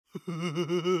And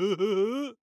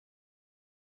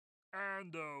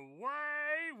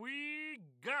away we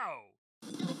go. 5,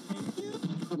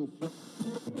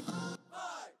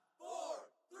 4,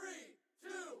 3, 2,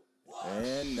 1.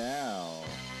 And now,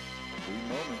 the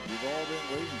moment we've all been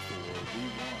waiting for, the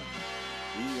one,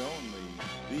 the only,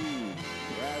 the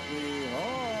Bradley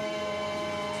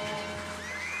Hall.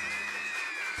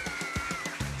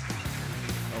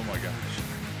 Oh my gosh.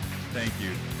 Thank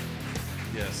you.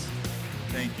 Yes.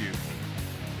 Thank you.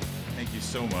 Thank you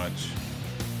so much.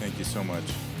 Thank you so much.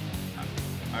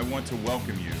 I want to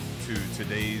welcome you to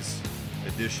today's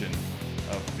edition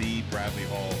of the Bradley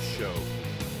Hall Show.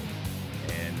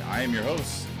 And I am your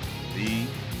host, the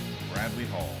Bradley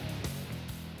Hall.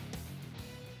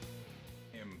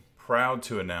 I am proud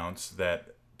to announce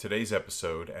that today's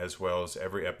episode, as well as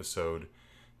every episode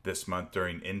this month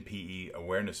during NPE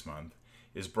Awareness Month,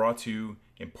 is brought to you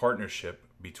in partnership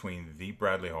between the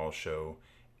Bradley Hall Show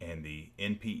and the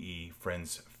NPE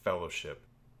Friends Fellowship.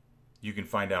 You can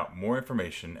find out more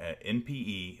information at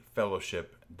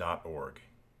npefellowship.org. All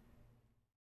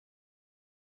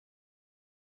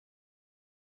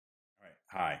right.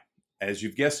 Hi. As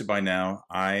you've guessed it by now,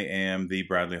 I am the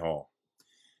Bradley Hall.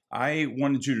 I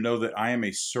wanted you to know that I am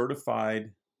a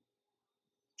certified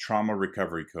trauma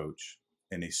recovery coach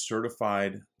and a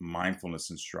certified mindfulness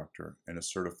instructor and a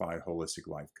certified holistic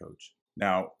life coach.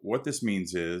 Now, what this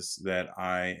means is that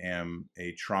I am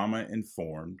a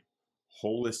trauma-informed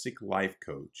holistic life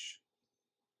coach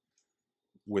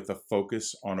with a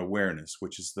focus on awareness,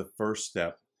 which is the first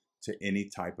step to any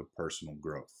type of personal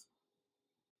growth.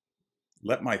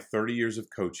 Let my 30 years of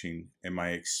coaching and my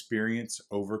experience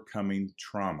overcoming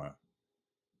trauma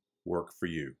work for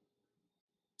you.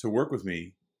 To work with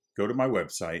me, go to my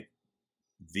website,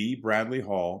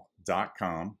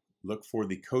 thebradleyhall.com. Look for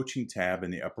the coaching tab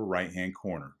in the upper right-hand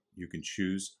corner. You can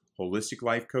choose holistic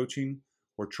life coaching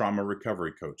or trauma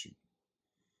recovery coaching.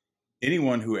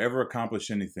 Anyone who ever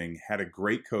accomplished anything had a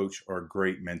great coach or a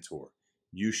great mentor.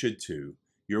 You should too.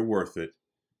 You're worth it.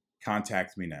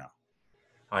 Contact me now.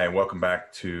 Hi, and welcome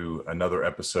back to another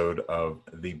episode of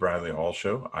The Bradley Hall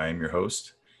Show. I am your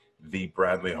host, The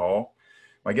Bradley Hall.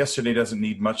 My guest today doesn't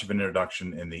need much of an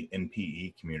introduction in the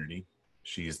NPE community.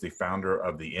 She is the founder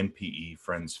of the NPE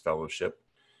Friends Fellowship.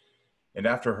 And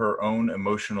after her own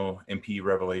emotional NPE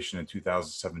revelation in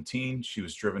 2017, she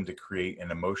was driven to create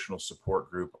an emotional support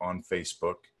group on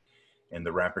Facebook, and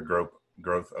the rapid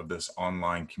growth of this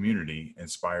online community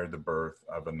inspired the birth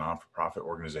of a non-for-profit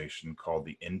organization called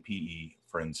the NPE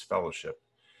Friends Fellowship.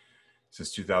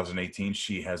 Since 2018,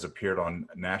 she has appeared on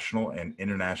national and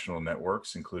international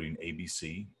networks, including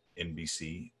ABC,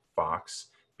 NBC, Fox,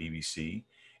 BBC,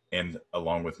 and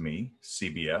along with me,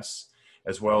 CBS,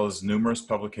 as well as numerous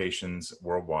publications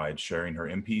worldwide sharing her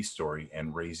NPE story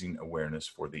and raising awareness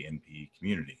for the NPE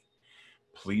community.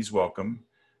 Please welcome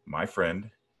my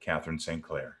friend, Catherine St.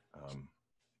 Clair.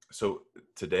 So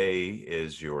today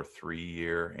is your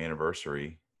 3-year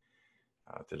anniversary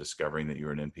to discovering that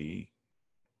you're an NPE.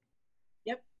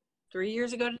 Yep. 3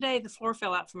 years ago today, the floor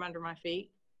fell out from under my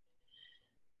feet.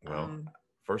 Well,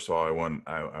 first of all, I want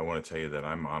to tell you that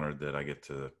I'm honored that I get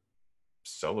to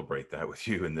celebrate that with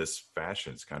you in this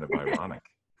fashion. It's kind of ironic.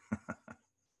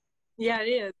 Yeah, it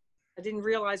is. I didn't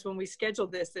realize when we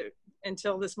scheduled this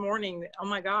until this morning that, oh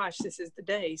my gosh, this is the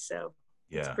day. So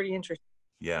yeah, it's pretty interesting.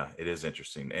 Yeah, it is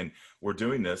interesting. And we're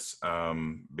doing this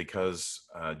because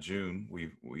June,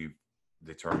 we've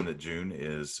determined that June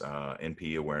is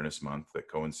NPE Awareness Month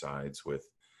that coincides with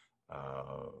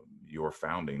your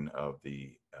founding of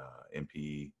the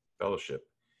NPE Fellowship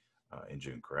in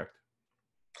June, correct?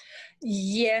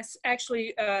 Yes,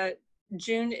 actually,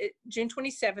 June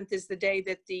 27th is the day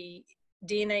that the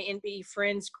DNA NPE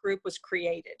Friends group was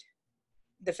created.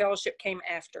 The fellowship came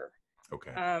after.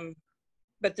 Okay.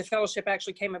 But the fellowship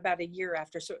actually came about a year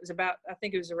after. So it was about, I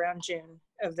think it was around June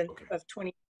of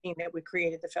 2018 that we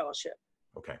created the fellowship.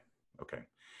 Okay.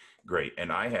 Great.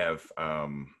 And I have,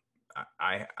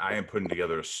 I am putting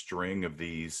together a string of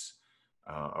these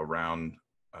around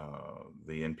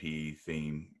the NPE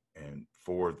theme and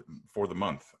for the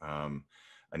month.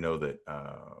 I know that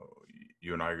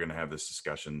you and I are going to have this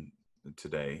discussion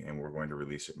today, and we're going to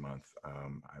release it month.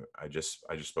 I just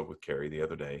spoke with Carrie the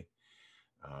other day.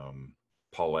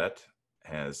 Paulette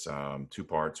has 2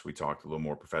 parts. We talked a little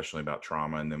more professionally about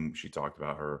trauma, and then she talked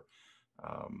about her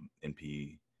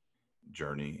NPE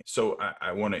journey. So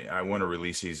I want to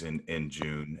release these in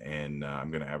June, and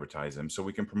I'm going to advertise them so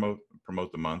we can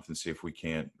promote the month and see if we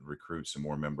can't recruit some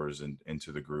more members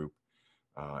into the group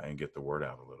and get the word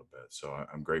out a little bit. So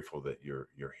I'm grateful that you're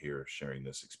here sharing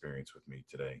this experience with me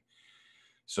today.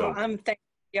 So well, I'm thankful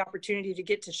the opportunity to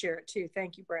get to share it too.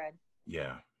 Thank you, Brad.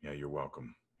 Yeah. Yeah. You're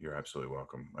welcome. You're absolutely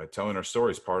welcome. Telling our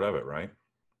story is part of it, right?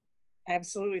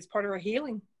 Absolutely. It's part of our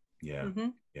healing. Yeah. Mm-hmm.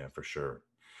 Yeah, for sure.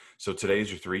 So today's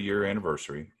your 3-year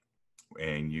anniversary.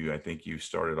 And I think you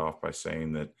started off by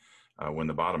saying that when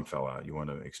the bottom fell out. You want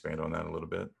to expand on that a little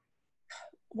bit?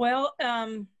 Well,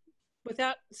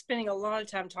 without spending a lot of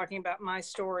time talking about my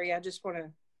story, I just want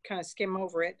to kind of skim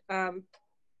over it. I'm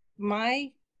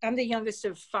the youngest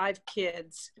of 5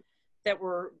 kids that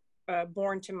were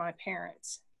born to my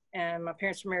parents. And my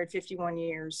parents were married 51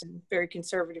 years, and very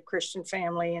conservative Christian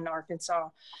family in Arkansas.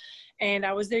 And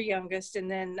I was their youngest. And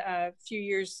then a few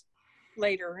years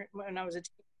later, when I was a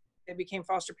teen, they became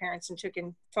foster parents and took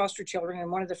in foster children. And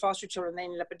one of the foster children they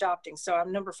ended up adopting. So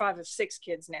I'm number 5 of 6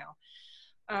 kids now.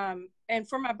 And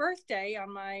for my birthday,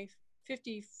 on my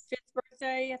 55th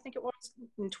birthday, I think it was,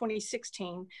 in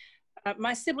 2016,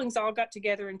 my siblings all got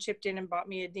together and chipped in and bought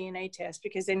me a DNA test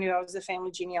because they knew I was a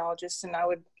family genealogist and I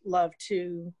would love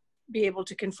to be able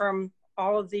to confirm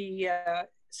all of the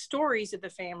stories of the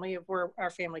family, of where our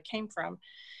family came from,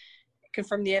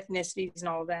 confirm the ethnicities and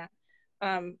all of that.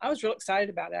 I was real excited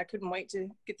about it. I couldn't wait to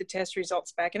get the test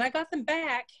results back. And I got them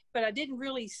back, but I didn't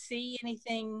really see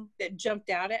anything that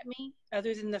jumped out at me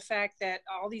other than the fact that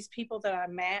all these people that I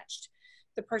matched,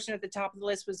 the person at the top of the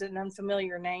list was an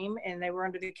unfamiliar name, and they were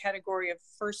under the category of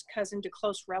first cousin to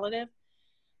close relative.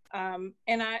 And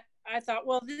I thought,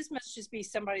 well, this must just be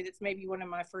somebody that's maybe one of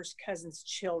my first cousin's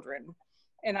children.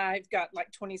 And I've got like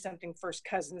 20-something first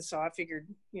cousins, so I figured,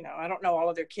 I don't know all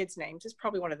of their kids' names. It's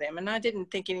probably one of them. And I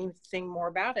didn't think anything more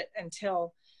about it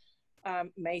until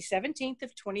May 17th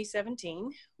of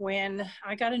 2017, when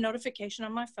I got a notification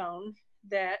on my phone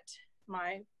that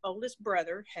my oldest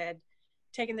brother had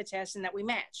taken the test and that we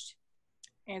matched.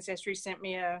 Ancestry sent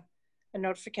me a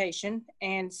notification.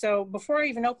 And so before I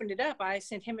even opened it up, I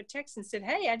sent him a text and said,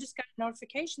 hey, I just got a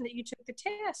notification that you took the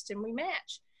test and we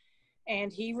match.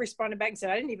 And he responded back and said,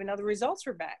 I didn't even know the results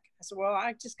were back. I said, well,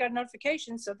 I just got a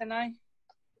notification. So then I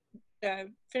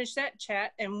finished that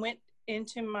chat and went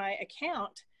into my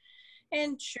account.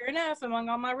 And sure enough, among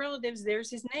all my relatives,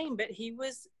 there's his name, but he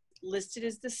was listed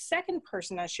as the second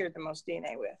person I shared the most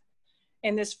DNA with.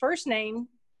 And this first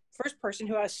person,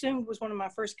 who I assumed was one of my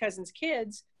first cousin's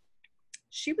kids,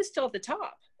 she was still at the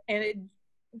top. And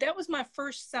that was my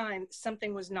first sign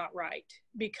something was not right,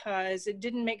 because it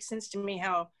didn't make sense to me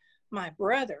how my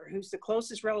brother, who's the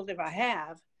closest relative I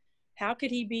have, how could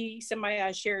he be somebody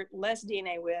I share less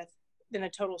DNA with than a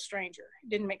total stranger? It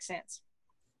didn't make sense.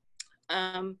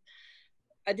 I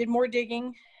did more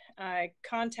digging. I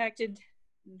contacted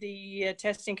the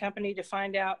testing company to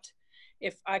find out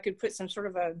if I could put some sort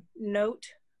of a note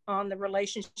on the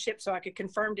relationship so I could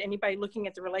confirm to anybody looking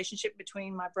at the relationship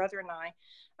between my brother and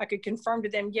I could confirm to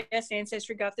them, yes,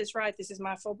 Ancestry got this right. This is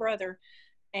my full brother.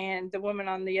 And the woman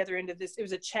on the other end of this, it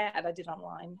was a chat I did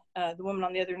online. The woman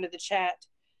on the other end of the chat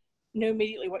knew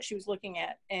immediately what she was looking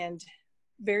at and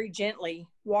very gently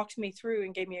walked me through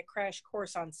and gave me a crash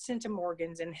course on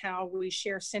centimorgans and how we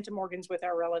share centimorgans with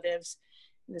our relatives.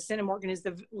 And the centimorgan is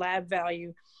the lab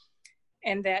value,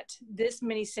 and that this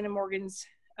many centimorgans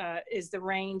is the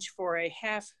range for a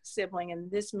half sibling,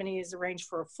 and this many is the range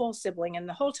for a full sibling. And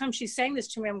the whole time she's saying this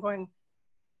to me, I'm going,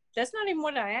 that's not even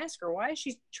what I asked her. Why is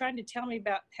she trying to tell me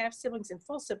about half siblings and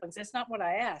full siblings? That's not what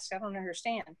I asked. I don't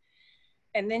understand.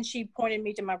 And then she pointed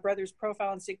me to my brother's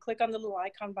profile and said, click on the little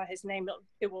icon by his name.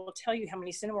 It will tell you how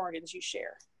many centimorgans you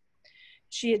share.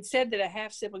 She had said that a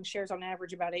half sibling shares on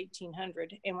average about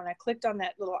 1,800. And when I clicked on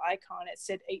that little icon, it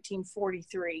said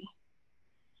 1,843.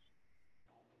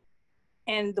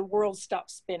 And the world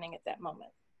stopped spinning at that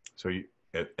moment. So you,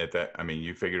 at that, I mean,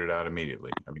 you figured it out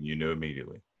immediately. I mean, you knew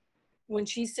immediately. When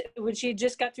she had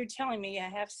just got through telling me a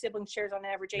half sibling shares on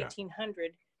average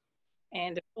 1,800,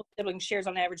 and a full sibling shares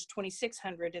on average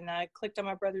 2,600, and I clicked on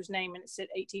my brother's name and it said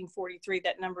 1,843.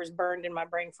 That number is burned in my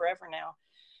brain forever now.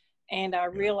 And I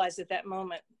realized at that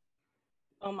moment,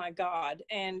 oh my God.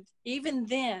 And even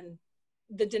then,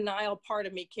 the denial part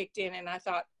of me kicked in, and I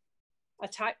thought, I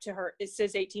typed to her, it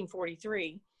says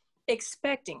 1,843,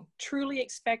 truly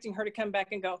expecting her to come back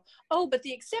and go, oh, but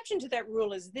the exception to that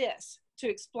rule is this, to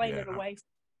explain it away.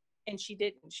 And she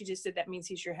didn't. She just said, that means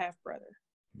he's your half brother.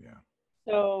 Yeah.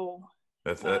 So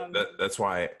that's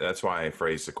why I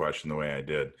phrased the question the way I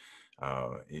did.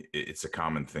 It's a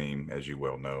common theme, as you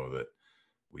well know, that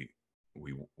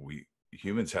we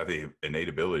humans have the innate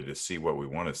ability to see what we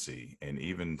want to see. And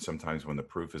even sometimes when the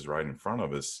proof is right in front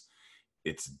of us,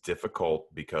 it's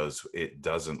difficult because it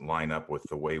doesn't line up with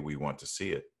the way we want to see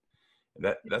it.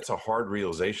 And that's a hard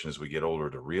realization as we get older,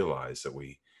 to realize that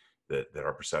that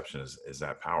our perception is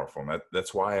that powerful. And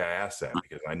that's why I asked that,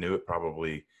 because I knew it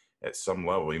probably at some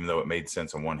level, even though it made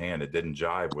sense on one hand, it didn't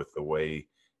jive with the way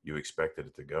you expected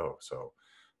it to go. So,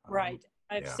 Right.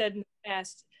 I've yeah. said in the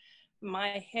past,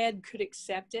 my head could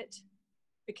accept it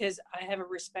because I have a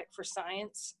respect for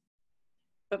science,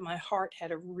 but my heart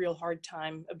had a real hard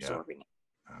time absorbing it.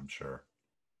 I'm sure.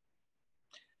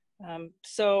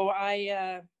 So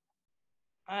I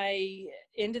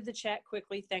ended the chat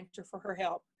quickly, thanked her for her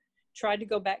help, tried to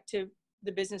go back to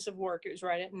the business of work. It was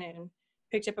right at noon.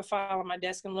 Picked up a file on my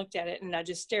desk and looked at it, and I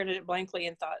just stared at it blankly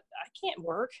and thought, I can't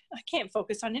work. I can't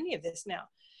focus on any of this now.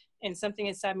 And something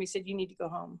inside me said, you need to go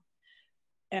home.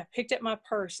 And I picked up my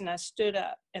purse and I stood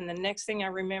up. And the next thing I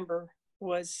remember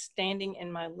was standing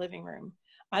in my living room.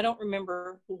 I don't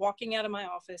remember walking out of my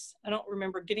office. I don't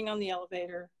remember getting on the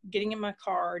elevator, getting in my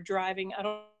car, driving.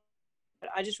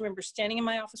 I just remember standing in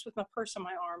my office with my purse on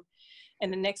my arm.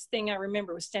 And the next thing I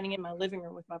remember was standing in my living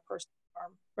room with my purse on my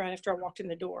arm right after I walked in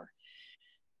the door.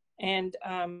 And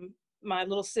my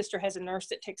little sister has a nurse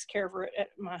that takes care of her at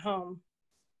my home.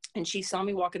 And she saw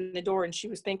me walk in the door and she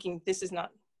was thinking, this is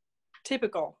not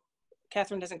typical.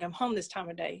 Catherine doesn't come home this time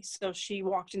of day. So she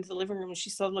walked into the living room and she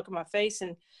saw the look on my face,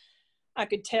 and I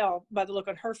could tell by the look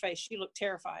on her face, she looked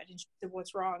terrified, and she said,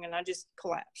 what's wrong? And I just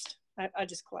collapsed. I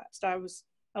just collapsed. I was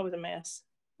a mess.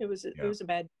 It was a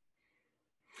bad.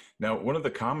 Now, one of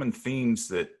the common themes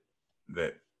that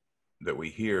we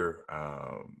hear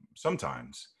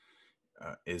sometimes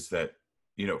is that,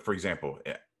 for example,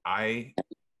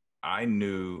 I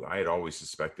knew, I had always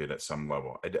suspected at some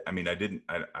level.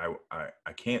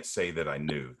 I can't say that I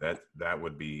knew. That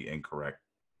would be incorrect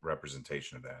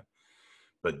representation of that.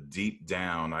 But deep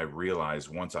down, I realized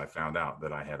once I found out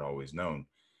that I had always known.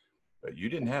 But you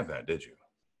didn't have that, did you?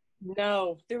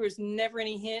 No, there was never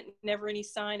any hint, never any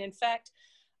sign. In fact,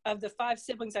 of the 5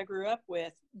 siblings I grew up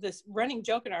with, this running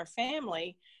joke in our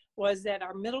family was that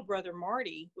our middle brother,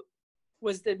 Marty,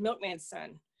 was the milkman's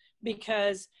son,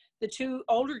 because the 2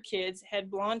 older kids had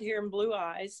blonde hair and blue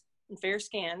eyes and fair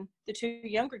skin. The 2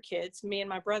 younger kids, me and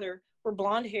my brother, were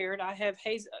blonde haired. I have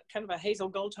kind of a hazel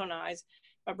gold tone eyes.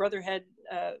 My brother had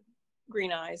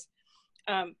green eyes.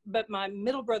 But my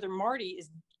middle brother, Marty, is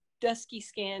dusky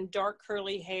skin, dark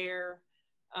curly hair.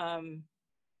 And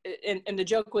the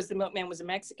joke was the milkman was a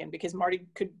Mexican because Marty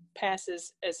could pass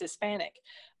as Hispanic.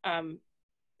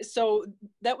 So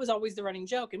that was always the running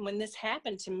joke. And when this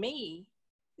happened to me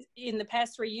in the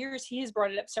past 3 years, he has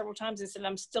brought it up several times and said,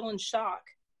 I'm still in shock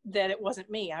that it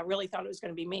wasn't me. I really thought it was going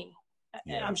to be me.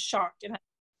 Yeah. I'm shocked. And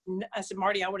I said,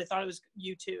 Marty, I would have thought it was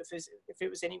you too if it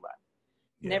was anyone.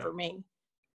 Yeah. Never me.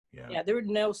 Yeah, there were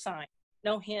no signs,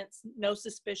 no hints, no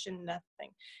suspicion,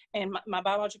 nothing. And my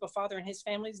biological father and his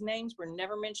family's names were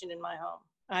never mentioned in my home.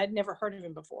 I had never heard of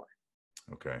him before.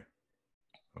 Okay.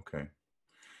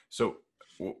 So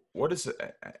what is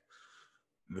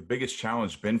the biggest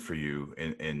challenge been for you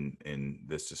in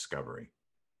this discovery?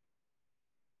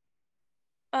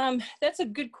 That's a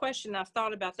good question. I've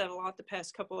thought about that a lot the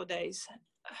past couple of days.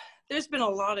 There's been a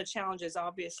lot of challenges,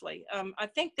 obviously. I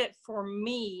think that for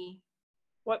me,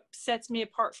 what sets me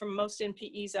apart from most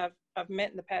NPEs I've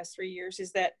met in the past 3 years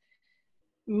is that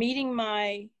making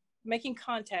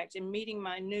contact and meeting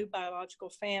my new biological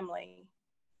family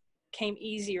came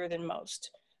easier than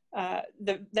most.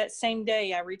 That same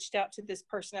day, I reached out to this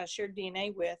person I shared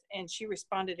DNA with, and she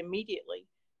responded immediately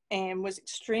and was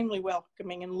extremely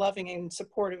welcoming and loving and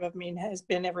supportive of me, and has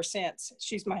been ever since.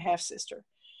 She's my half-sister.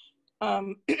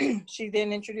 She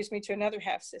then introduced me to another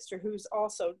half-sister who's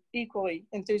also equally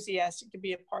enthusiastic to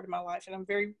be a part of my life, and I'm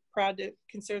very proud to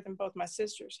consider them both my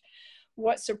sisters.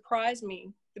 What surprised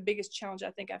me, the biggest challenge I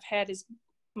think I've had, is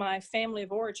my family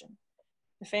of origin,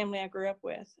 the family I grew up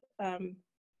with.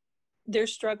 They're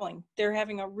struggling. They're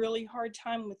having a really hard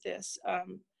time with this.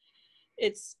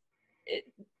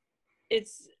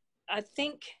 I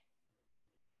think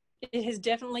it has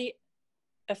definitely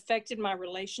affected my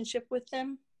relationship with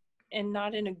them, and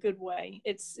not in a good way.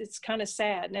 It's kind of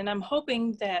sad. And I'm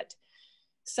hoping that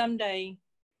someday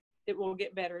it will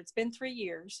get better. It's been 3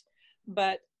 years,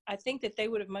 but I think that they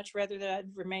would have much rather that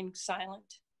I'd remained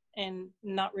silent and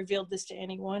not revealed this to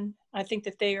anyone. I think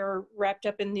that they are wrapped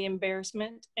up in the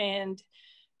embarrassment, and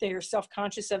they are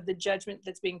self-conscious of the judgment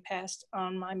that's being passed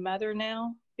on my mother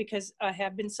now, because I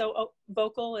have been so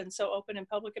vocal and so open and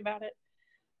public about it.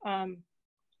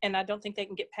 And I don't think they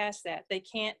can get past that. They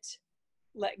can't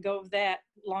let go of that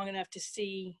long enough to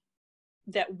see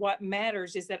that what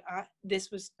matters is that this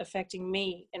was affecting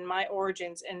me and my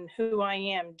origins and who I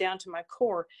am down to my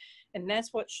core. And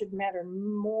that's what should matter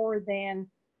more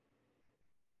than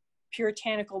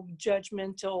puritanical,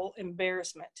 judgmental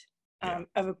embarrassment.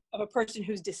 of a person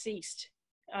who's deceased.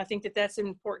 I think that that's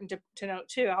important to note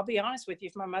too. I'll be honest with you.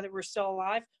 If my mother were still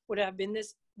alive, would I have been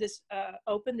this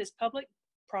open, this public?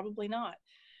 Probably not.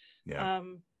 Yeah.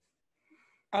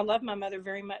 I love my mother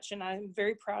very much, and I'm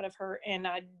very proud of her. And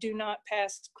I do not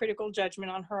pass critical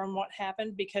judgment on her and what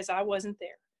happened, because I wasn't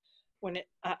there when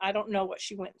I don't know what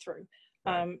she went through.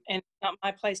 Right. And it's not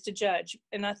my place to judge.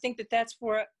 And I think that that's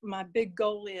where my big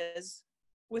goal is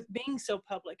with being so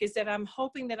public, is that I'm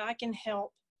hoping that I can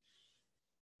help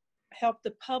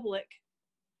the public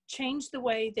change the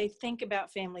way they think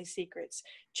about family secrets,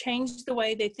 change the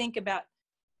way they think about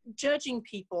judging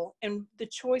people and the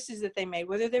choices that they made,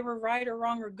 whether they were right or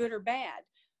wrong or good or bad.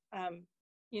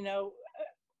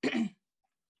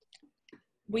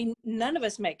 None of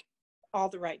us make all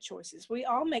the right choices. We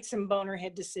all make some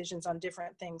bonerhead decisions on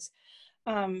different things.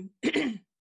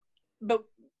 But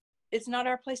it's not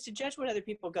our place to judge what other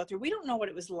people go through. We don't know what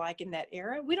it was like in that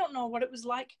era. We don't know what it was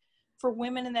like for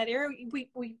women in that era.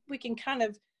 We can kind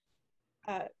of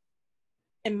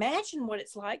imagine what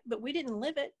it's like, but we didn't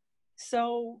live it.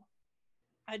 So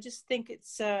I just think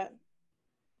it's that's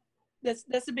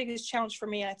the biggest challenge for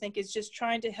me, I think, is just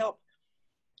trying to help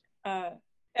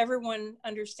everyone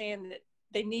understand that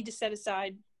they need to set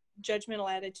aside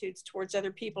judgmental attitudes towards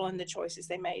other people and the choices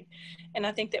they made. And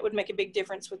I think that would make a big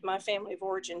difference with my family of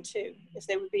origin too, if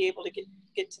they would be able to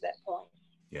get to that point.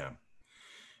 Yeah.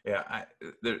 Yeah.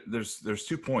 There's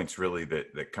 2 points really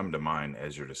that come to mind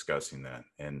as you're discussing that.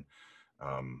 And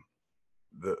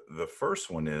the first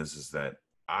one is that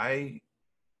I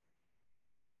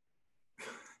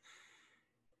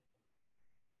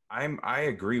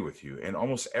agree with you, and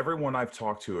almost everyone I've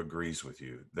talked to agrees with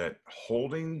you, that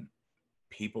holding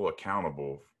people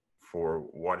accountable for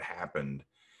what happened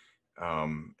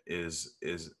is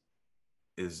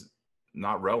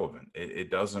not relevant. It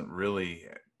doesn't really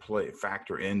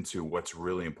factor into what's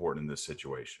really important in this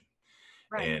situation.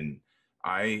 Right. And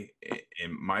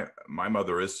my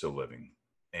mother is still living,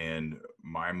 and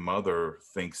my mother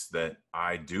thinks that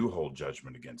I do hold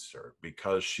judgment against her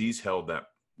because she's held that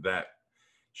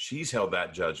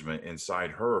judgment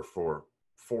inside her for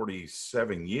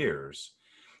 47 years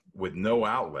with no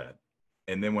outlet.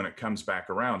 And then when it comes back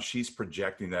around, she's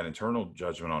projecting that internal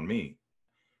judgment on me.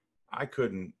 I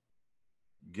couldn't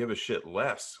give a shit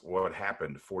less what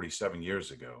happened 47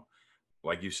 years ago.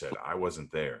 Like you said, I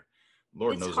wasn't there.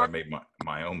 Lord knows I made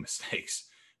my own mistakes.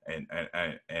 And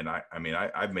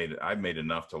I've made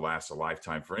enough to last a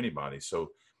lifetime for anybody.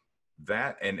 So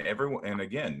that, and everyone, and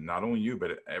again, not only you,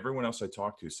 but everyone else I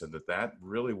talked to said that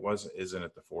really isn't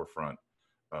at the forefront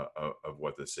of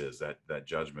what this is. That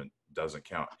judgment doesn't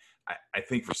count. I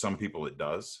think for some people it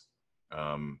does.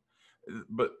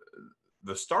 But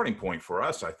the starting point for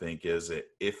us, I think, is that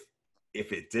if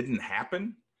it didn't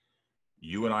happen,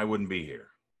 you and I wouldn't be here.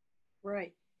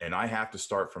 Right. And I have to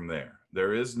start from there.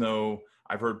 There is no,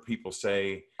 I've heard people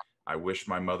say, I wish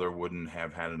my mother wouldn't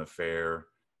have had an affair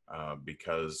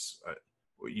because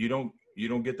you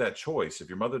don't get that choice. If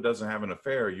your mother doesn't have an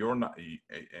affair, you're not,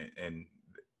 and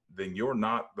then you're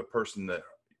not the person that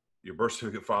your birth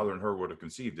certificate father and her would have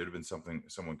conceived. It would have been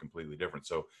someone completely different.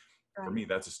 So for me,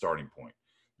 that's a starting point,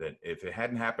 that if it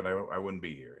hadn't happened, I wouldn't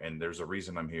be here. And there's a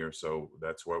reason I'm here. So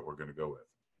that's what we're going to go with.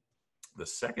 The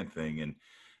second thing,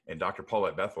 and Dr.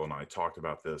 Paulette Bethel and I talked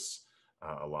about this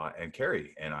a lot, and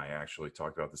Carrie and I actually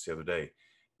talked about this the other day,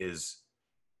 is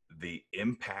the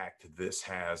impact this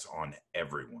has on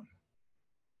everyone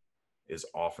is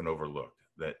often overlooked.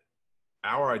 That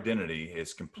our identity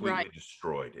is completely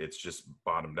destroyed. It's just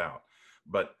bottomed out.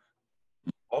 But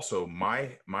also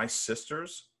my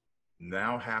sisters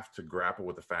now have to grapple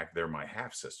with the fact they're my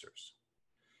half sisters.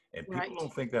 And people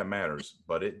don't think that matters,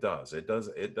 but it does. It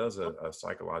does a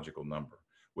psychological number,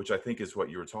 which I think is what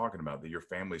you were talking about, that your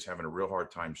family's having a real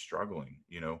hard time struggling,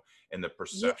 and the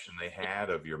perception they had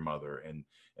of your mother and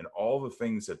all the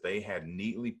things that they had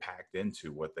neatly packed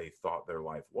into what they thought their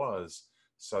life was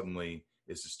suddenly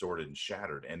is distorted and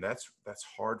shattered. And that's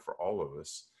hard for all of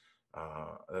us.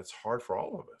 That's hard for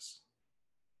all of us.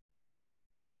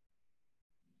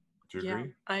 Do you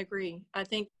agree? I agree. I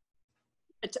think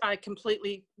I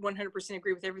completely 100%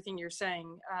 agree with everything you're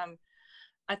saying.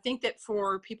 I think that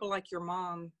for people like your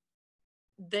mom,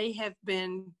 they have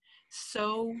been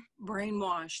so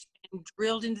brainwashed and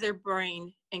drilled into their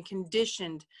brain and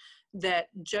conditioned that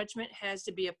judgment has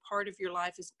to be a part of your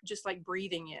life, is just like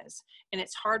breathing is. And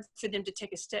it's hard for them to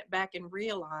take a step back and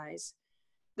realize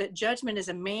that judgment is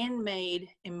a man-made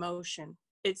emotion.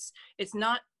 It's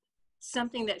not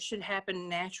something that should happen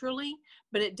naturally,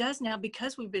 but it does now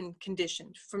because we've been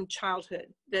conditioned from childhood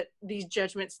that these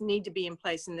judgments need to be in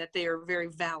place and that they are very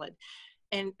valid.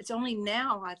 And it's only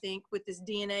now, I think, with this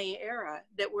DNA era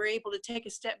that we're able to take a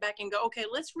step back and go, okay,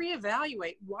 let's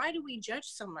reevaluate. Why do we judge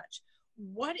so much?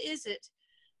 What is it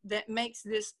that makes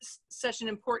this such an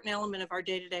important element of our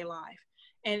day-to-day life?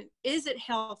 And is it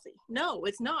healthy? No,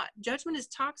 it's not. Judgment is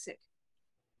toxic.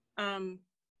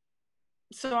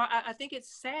 So I think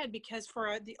it's sad because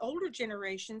for the older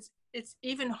generations, it's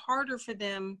even harder for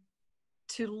them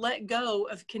to let go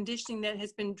of conditioning that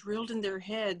has been drilled in their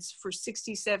heads for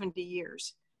 60, 70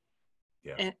 years.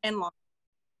 Yeah. And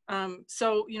long.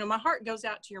 So, you know, my heart goes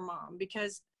out to your mom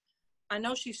because I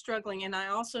know she's struggling. And I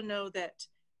also know that,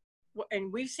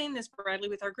 and we've seen this, Bradley,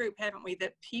 with our group, haven't we?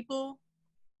 That people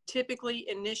typically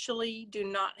initially do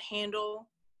not handle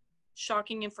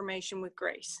shocking information with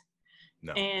grace.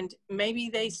 No. And maybe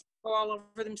they spill all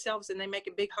over themselves and they make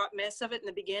a big hot mess of it in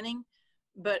the beginning,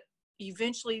 but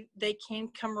eventually they can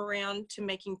come around to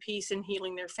making peace and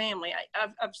healing their family.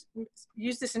 I've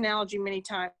used this analogy many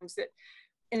times that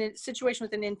in a situation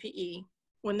with an NPE,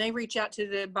 when they reach out to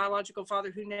the biological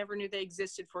father who never knew they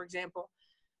existed, for example,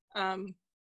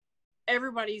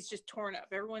 everybody's just torn up.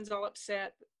 Everyone's all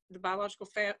upset. The biological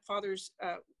father's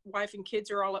wife and kids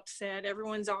are all upset.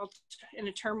 Everyone's all in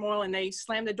a turmoil, and they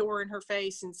slam the door in her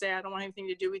face and say, I don't want anything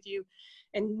to do with you,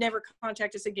 and never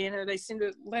contact us again. Or they send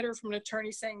a letter from an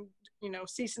attorney saying, you know,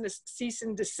 cease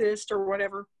and desist or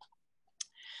whatever.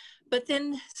 But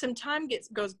then some time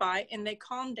goes by and they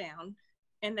calm down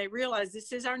and they realize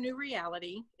this is our new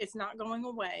reality. It's not going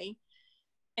away.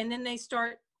 And then they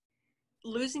start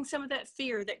losing some of that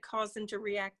fear that caused them to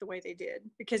react the way they did,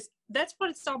 because that's what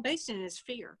it's all based in, is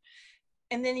fear.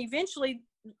 And then eventually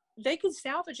they could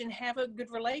salvage and have a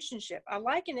good relationship. I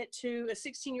liken it to a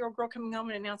 16-year-old girl coming home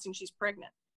and announcing she's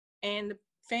pregnant, and the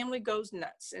family goes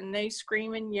nuts and they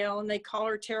scream and yell and they call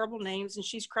her terrible names and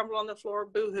she's crumbled on the floor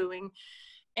boo-hooing.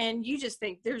 And you just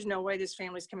think there's no way this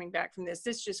family's coming back from this.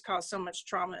 This just caused so much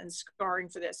trauma and scarring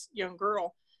for this young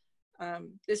girl.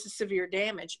 This is severe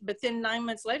damage. But then 9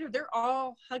 months later, they're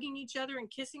all hugging each other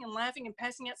and kissing and laughing and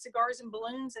passing out cigars and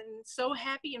balloons and so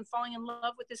happy and falling in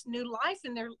love with this new life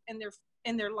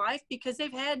in their life, because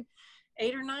they've had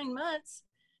 8 or 9 months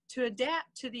to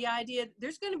adapt to the idea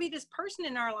there's going to be this person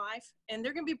in our life and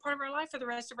they're going to be part of our life for the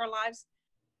rest of our lives.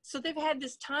 So they've had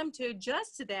this time to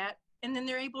adjust to that, and then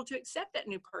they're able to accept that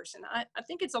new person. I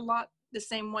think it's a lot the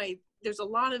same way. There's a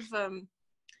lot of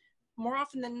more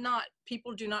often than not,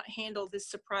 people do not handle this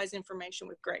surprise information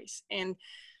with grace. And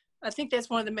I think that's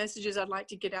one of the messages I'd like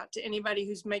to get out to anybody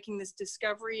who's making this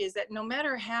discovery, is that no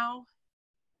matter how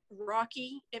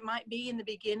rocky it might be in the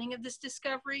beginning of this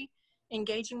discovery,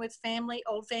 engaging with family,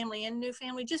 old family and new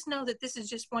family, just know that this is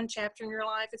just one chapter in your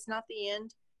life. It's not the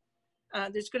end.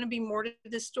 There's going to be more to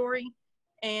this story,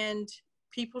 and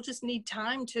people just need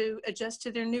time to adjust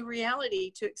to their new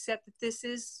reality, to accept that this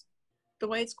is the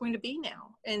way it's going to be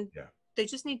now. And they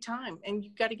just need time, and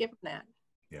you've got to give them that.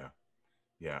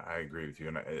 Yeah, I agree with you.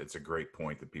 And it's a great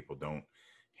point that people don't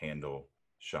handle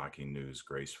shocking news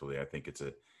gracefully. I think it's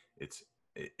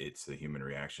the human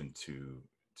reaction to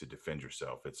defend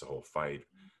yourself. It's a whole fight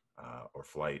or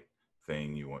flight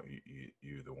thing. You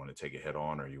either want to take it head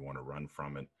on or you want to run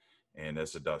from it. And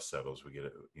as the dust settles, we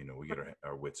get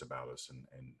our wits about us and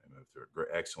move through it.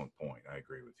 Excellent point. I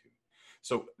agree with you.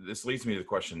 So this leads me to the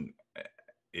question: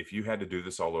 if you had to do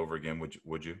this all over again,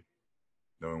 would you,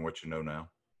 knowing what you know now?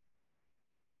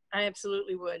 I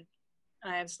absolutely would.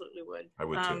 I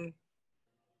would too.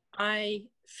 I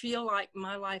feel like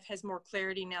my life has more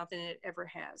clarity now than it ever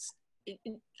has.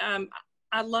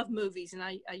 I love movies, and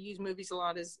I use movies a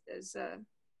lot as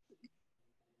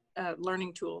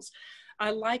learning tools. I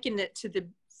liken it to the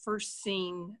first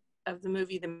scene of the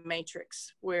movie The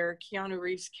Matrix, where Keanu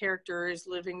Reeves' character is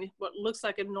living what looks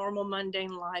like a normal,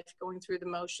 mundane life, going through the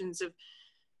motions of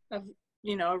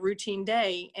a routine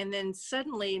day. And then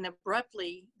suddenly and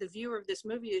abruptly, the viewer of this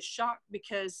movie is shocked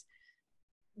because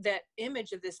that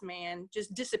image of this man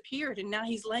just disappeared. And now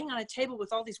he's laying on a table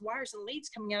with all these wires and leads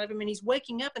coming out of him, and he's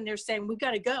waking up and they're saying, "We've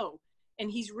got to go." And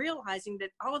he's realizing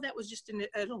that all of that was just an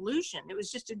illusion. It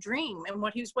was just a dream. And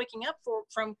what he was waking up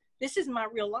from, this is my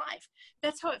real life.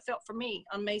 That's how it felt for me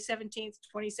on May 17th,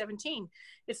 2017.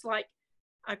 It's like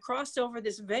I crossed over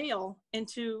this veil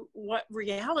into what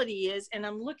reality is. And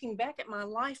I'm looking back at my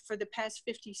life for the past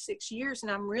 56 years,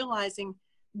 and I'm realizing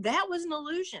that was an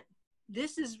illusion.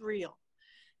 This is real.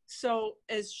 So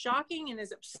as shocking and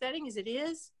as upsetting as it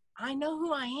is, I know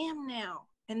who I am now.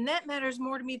 And that matters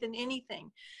more to me than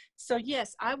anything. So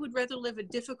yes, I would rather live a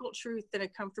difficult truth than a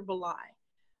comfortable lie.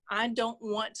 I don't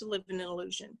want to live in an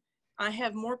illusion. I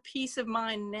have more peace of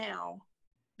mind now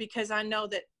because I know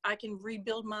that I can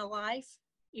rebuild my life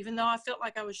Even though I felt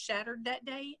like I was shattered that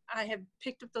day, I have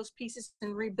picked up those pieces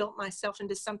and rebuilt myself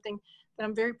into something that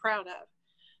I'm very proud of.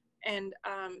 And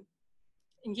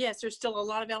yes, there's still a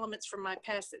lot of elements from my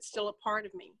past that's still a part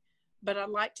of me, but I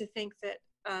like to think that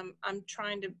I'm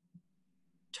trying to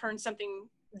turn something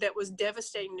that was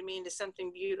devastating to me into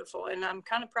something beautiful. And I'm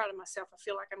kind of proud of myself. I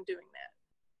feel like I'm doing that.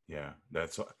 Yeah,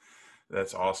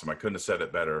 that's awesome. I couldn't have said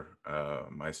it better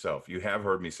myself. You have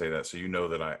heard me say that, so you know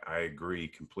that I agree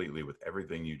completely with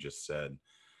everything you just said.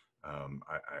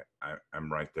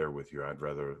 I'm right there with you. I'd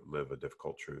rather live a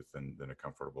difficult truth than a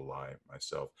comfortable lie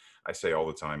myself. I say all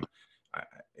the time,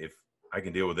 if I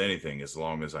can deal with anything as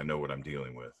long as I know what I'm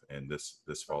dealing with, and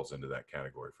this falls into that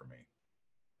category for me,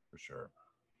 for sure.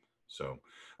 So,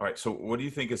 all right. So, what do you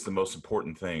think is the most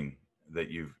important thing that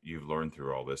you've learned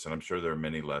through all this? And I'm sure there are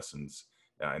many lessons.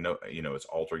 I know it's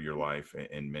altered your life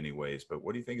in many ways, but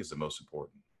what do you think is the most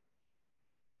important?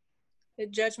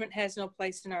 That judgment has no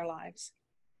place in our lives.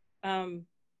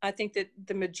 I think that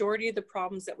the majority of the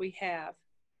problems that we have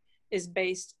is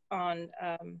based on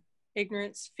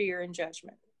ignorance, fear, and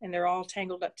judgment, and they're all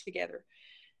tangled up together.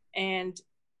 And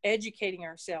educating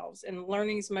ourselves and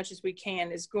learning as much as we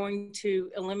can is going to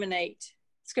eliminate,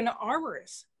 it's going to armor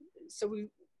us. So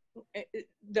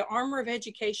the armor of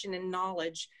education and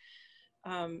knowledge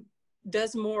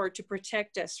does more to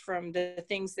protect us from the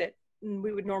things that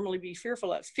we would normally be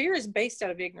fearful of. Fear is based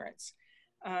out of ignorance.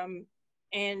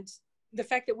 And the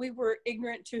fact that we were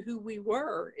ignorant to who we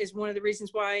were is one of the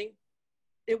reasons why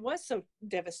it was so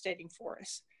devastating for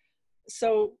us.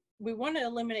 So we want to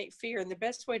eliminate fear, and the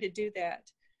best way to do that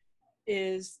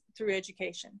is through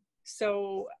education.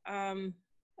 So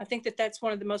I think that that's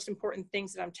one of the most important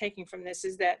things that I'm taking from this,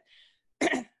 is that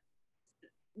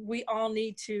we all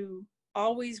need to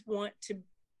always want to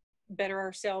better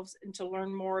ourselves and to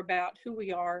learn more about who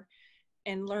we are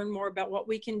and learn more about what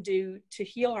we can do to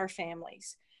heal our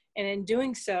families. And in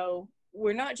doing so,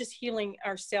 we're not just healing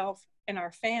ourselves and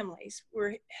our families,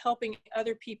 we're helping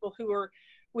other people who are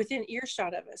within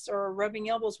earshot of us or rubbing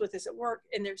elbows with us at work,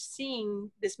 and they're seeing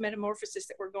this metamorphosis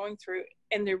that we're going through,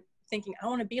 and they're thinking, I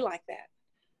want to be like that.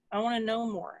 I want to know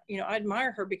more. I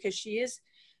admire her because she is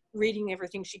reading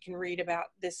everything she can read about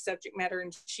this subject matter,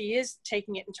 and she is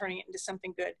taking it and turning it into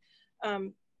something good.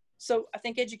 So I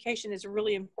think education is a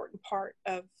really important part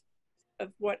of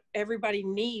what everybody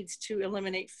needs to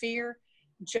eliminate fear,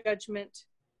 judgment,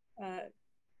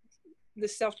 the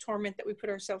self-torment that we put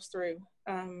ourselves through.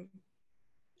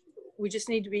 We just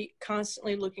need to be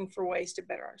constantly looking for ways to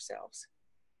better ourselves.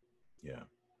 Yeah.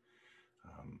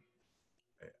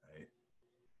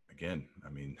 Again,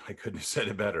 I couldn't have said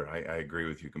it better. I agree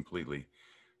with you completely.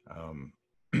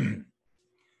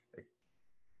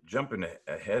 Jumping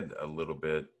ahead a little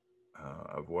bit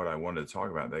of what I wanted to talk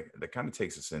about, that kind of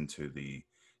takes us into the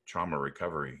trauma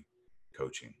recovery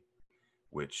coaching,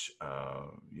 which,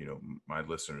 my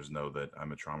listeners know that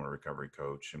I'm a trauma recovery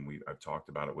coach, and I've talked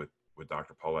about it with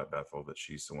Dr. Paulette Bethel, that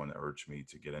she's the one that urged me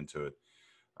to get into it.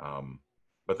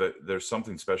 But there's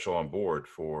something special on board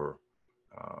for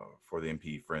the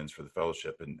NPE Friends for the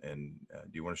Fellowship. And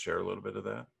do you want to share a little bit of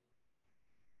that?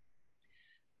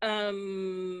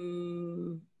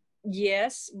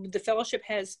 Yes, the fellowship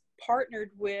has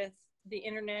partnered with the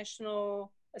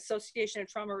International Association of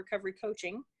Trauma Recovery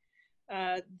Coaching,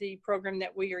 the program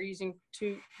that we are using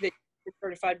that we're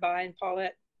certified by, and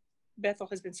Paulette Bethel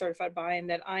has been certified by, and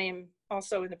that I am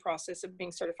also in the process of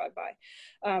being certified by.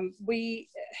 We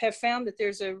have found that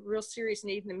there's a real serious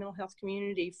need in the mental health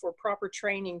community for proper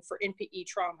training for NPE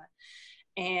trauma.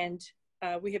 And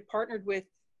we have partnered with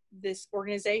this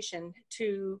organization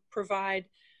to provide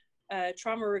a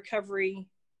trauma recovery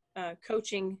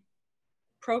coaching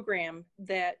program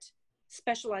that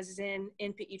specializes in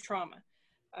NPE trauma.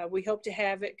 We hope to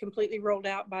have it completely rolled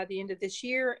out by the end of this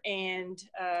year, and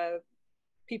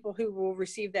people who will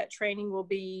receive that training will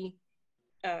be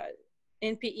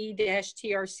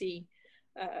NPE-TRC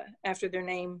after their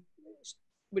name,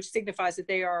 which signifies that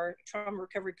they are trauma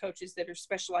recovery coaches that are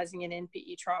specializing in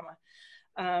NPE trauma.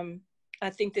 I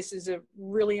think this is a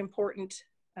really important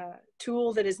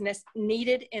tool that is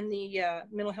needed in the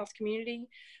mental health community.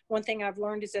 One thing I've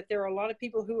learned is that there are a lot of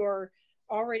people who are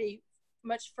already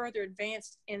much further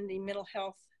advanced in the mental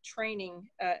health training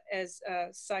as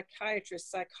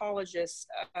psychiatrists, psychologists,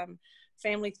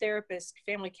 family therapists,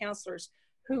 family counselors,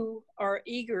 who are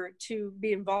eager to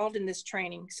be involved in this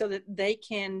training so that they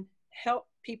can help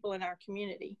people in our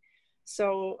community.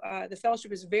 So the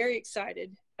fellowship is very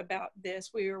excited about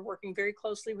this. We are working very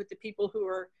closely with the people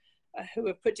who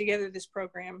have put together this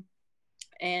program,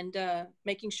 and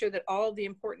making sure that all of the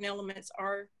important elements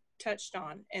are touched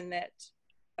on, and that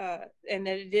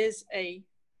it is a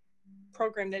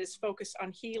program that is focused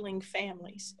on healing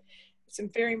families. It's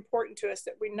very important to us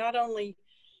that we not only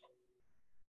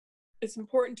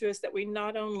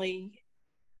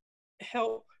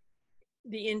help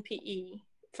the NPE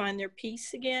find their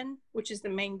peace again, which is the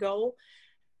main goal,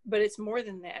 but it's more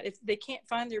than that. If they can't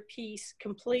find their peace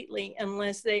completely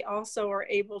unless they also are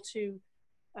able to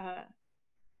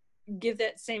give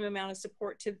that same amount of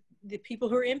support to the people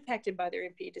who are impacted by their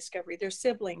NPE discovery, their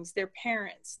siblings, their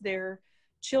parents, their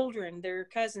children, their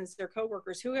cousins, their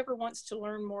coworkers, whoever wants to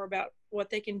learn more about what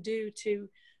they can do to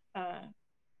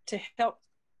help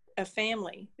a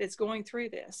family that's going through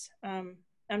this. I'm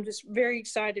just very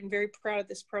excited and very proud of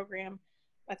this program.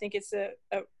 I think it's a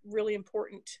really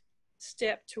important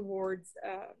step towards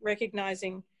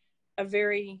recognizing a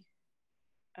very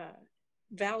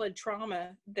valid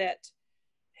trauma that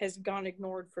has gone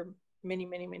ignored for many,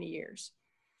 many, many years.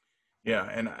 Yeah,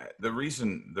 and the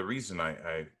reason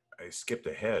I skipped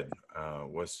ahead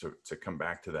was to come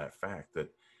back to that fact that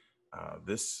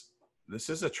this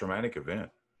is a traumatic event.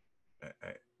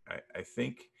 I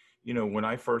think, you know, when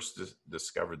I first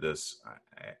discovered this,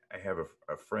 I have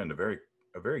a friend, a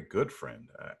very good friend.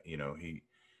 You know,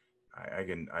 I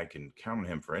can count on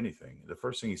him for anything. The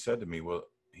first thing he said to me,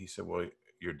 he said, "Well,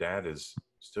 your dad is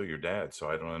still your dad, so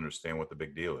I don't understand what the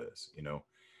big deal is," you know.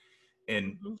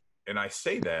 And Mm-hmm. and I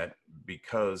say that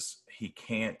because he's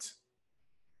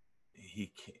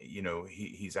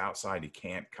outside. He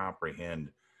can't comprehend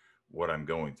what I'm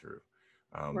going through.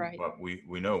 Right. But we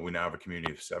know we now have a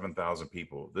community of 7,000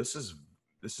 people. This is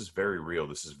very real.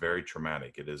 This is very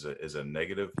traumatic. It is a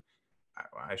negative.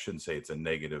 I shouldn't say it's a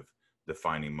negative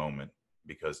defining moment,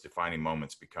 because defining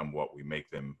moments become what we make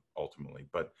them ultimately.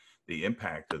 But the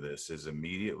impact of this is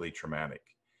immediately traumatic.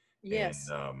 Yes.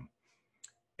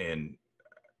 And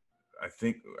I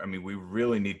think, I mean, we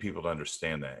really need people to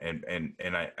understand that. And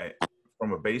I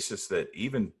from a basis that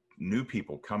even new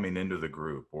people coming into the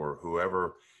group, or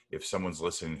whoever, if someone's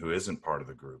listening who isn't part of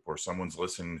the group, or someone's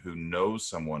listening who knows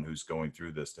someone who's going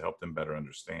through this, to help them better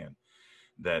understand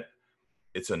that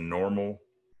it's a normal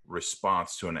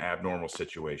response to an abnormal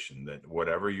situation, that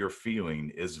whatever you're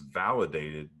feeling is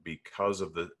validated because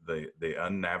of the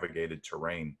unnavigated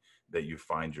terrain that you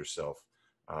find yourself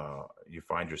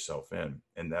in.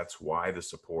 And that's why the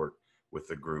support with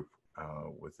the group,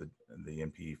 with the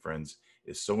NPE Friends,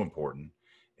 is so important.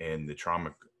 And the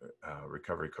trauma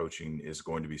recovery coaching is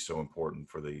going to be so important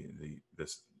for the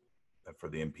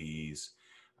NPEs.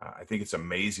 I think it's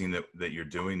amazing that you're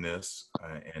doing this,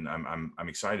 and I'm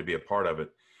excited to be a part of it.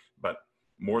 But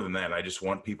more than that, I just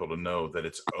want people to know that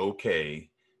it's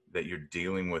okay that you're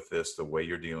dealing with this the way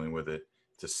you're dealing with it,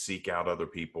 to seek out other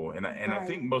people. And Right. I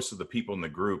think most of the people in the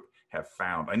group have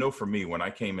found. I know for me, when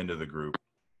I came into the group,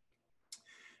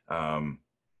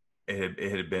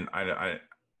 it had been,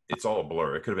 it's all a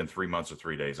blur. It could have been 3 months or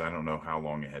 3 days. I don't know how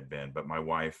long it had been, but my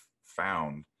wife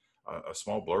found a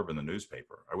small blurb in the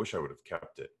newspaper. I wish I would have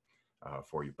kept it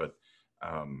for you, but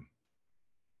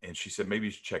and she said, maybe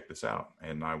you should check this out.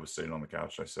 And I was sitting on the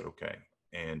couch. I said, okay.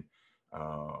 And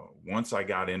once I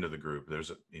got into the group,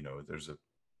 there's a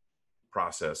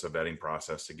process, a vetting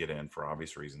process to get in for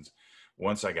obvious reasons.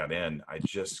 Once I got in, I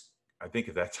think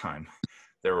at that time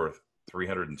there were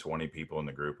 320 people in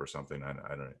the group or something. I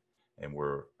don't know. And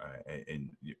we're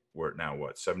now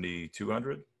what,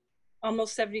 7,200?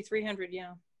 Almost 7,300.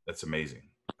 Yeah. That's amazing.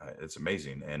 It's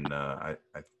amazing. And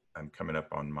I'm coming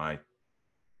up on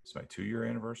it's my 2-year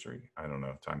anniversary. I don't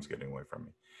know. Time's getting away from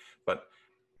me. But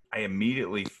I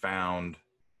immediately found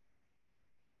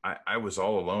I was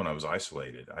all alone. I was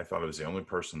isolated. I thought I was the only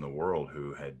person in the world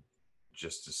who had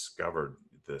just discovered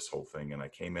this whole thing. And I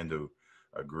came into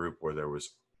a group where there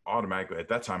was automatically, at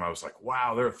that time, I was like,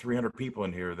 wow, there are 300 people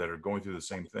in here that are going through the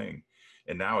same thing.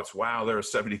 And now it's, wow, there are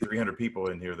 7,300 people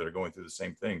in here that are going through the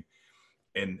same thing.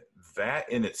 And that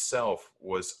in itself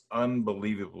was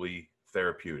unbelievably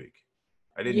therapeutic.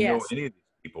 I didn't know any of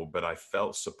these people, but I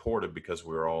felt supported because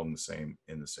we were all in the same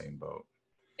boat.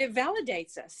 It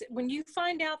validates us when you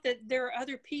find out that there are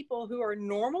other people who are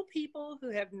normal people, who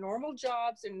have normal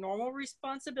jobs and normal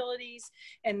responsibilities,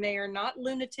 and they are not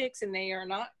lunatics, and they are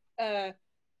not the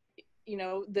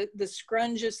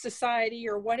scrunge of society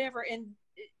or whatever. And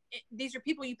these are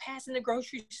people you pass in the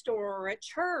grocery store or at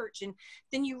church, and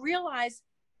then you realize,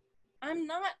 I'm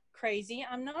not crazy,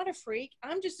 I'm not a freak,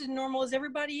 I'm just as normal as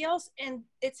everybody else, and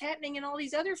it's happening in all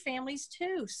these other families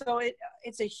too. So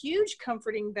it's a huge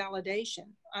comforting validation.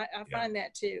 I find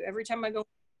that too. Every time I go, it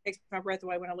takes my breath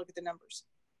away when I look at the numbers.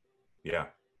 Yeah.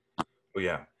 Oh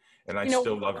yeah. And I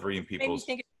still love reading people's.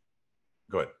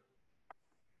 Go ahead.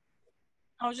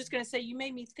 I was just going to say, you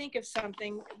made me think of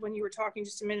something when you were talking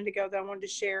just a minute ago that I wanted to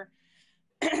share.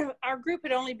 Our group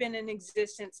had only been in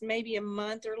existence maybe a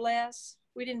month or less.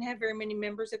 We didn't have very many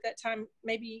members at that time.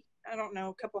 Maybe, I don't know,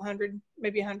 a couple hundred,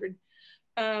 maybe 100.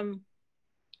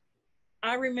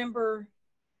 I remember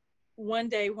one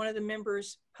day one of the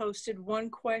members posted one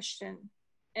question,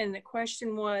 and the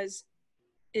question was,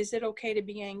 is it okay to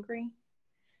be angry?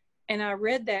 And I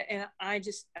read that, and I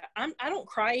don't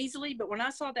cry easily, but when I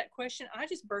saw that question, I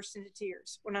just burst into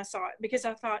tears when I saw it, because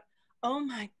I thought, oh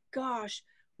my gosh,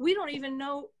 we don't even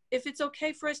know if it's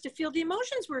okay for us to feel the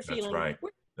emotions we're feeling. That's right.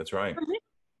 That's right.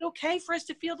 It's okay for us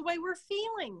to feel the way we're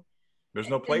feeling. There's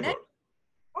no playbook.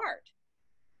 Art.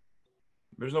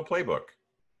 There's no playbook.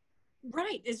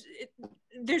 Right.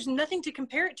 There's nothing to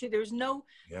compare it to. There's no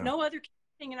other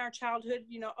thing in our childhood,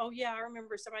 oh yeah, I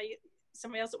remember somebody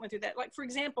else that went through that. Like, for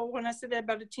example, when I said that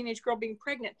about a teenage girl being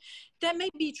pregnant, that may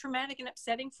be traumatic and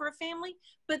upsetting for a family,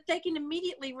 but they can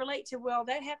immediately relate to, well,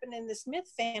 that happened in the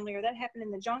Smith family, or that happened in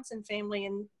the Johnson family,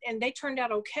 and they turned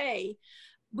out okay.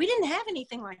 We didn't have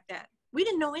anything like that. We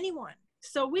didn't know anyone.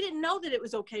 So we didn't know that it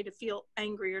was okay to feel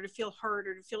angry, or to feel hurt,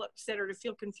 or to feel upset, or to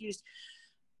feel confused.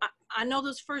 I know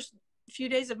those first few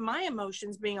days of my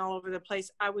emotions being all over the place,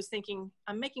 I was thinking,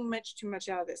 I'm making much too much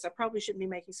out of this. I probably shouldn't be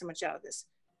making so much out of this.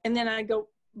 And then I go,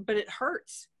 but it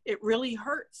hurts. It really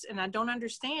hurts. And I don't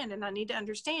understand, and I need to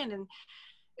understand. And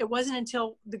it wasn't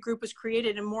until the group was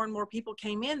created and more people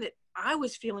came in that I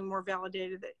was feeling more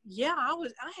validated that, yeah,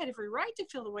 I had every right to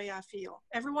feel the way I feel.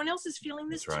 Everyone else is feeling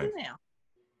this too now.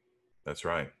 That's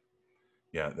right.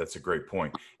 Yeah, that's a great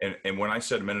point. And when I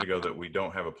said a minute ago that we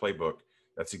don't have a playbook,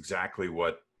 that's exactly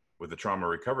what, with the trauma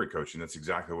recovery coaching, that's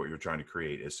exactly what you're trying to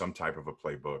create, is some type of a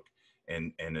playbook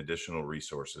and additional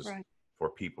resources for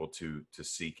people to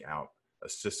seek out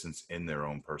assistance in their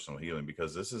own personal healing,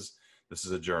 because this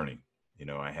is a journey.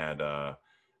 I had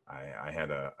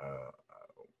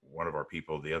one of our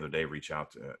people the other day reach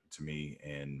out to me,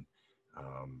 and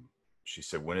she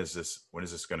said, when is this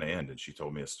going to end? And she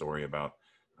told me a story about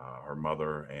her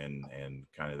mother and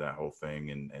kind of that whole thing,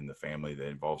 and the family that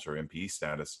involves her NPE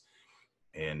status.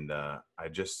 And I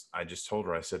just told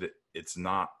her, I said, it's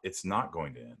not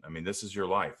going to end. I mean, this is your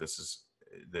life. This is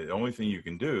the only thing you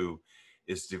can do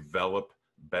is develop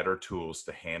better tools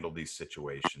to handle these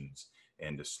situations,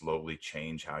 and to slowly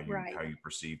change how you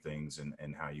perceive things,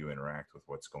 and how you interact with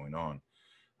what's going on.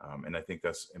 And I think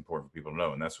that's important for people to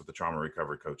know. And that's what the trauma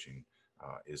recovery coaching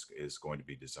is going to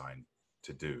be designed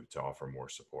to do, to offer more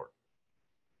support.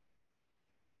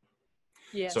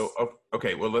 Yes. So,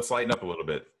 okay, well, let's lighten up a little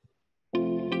bit.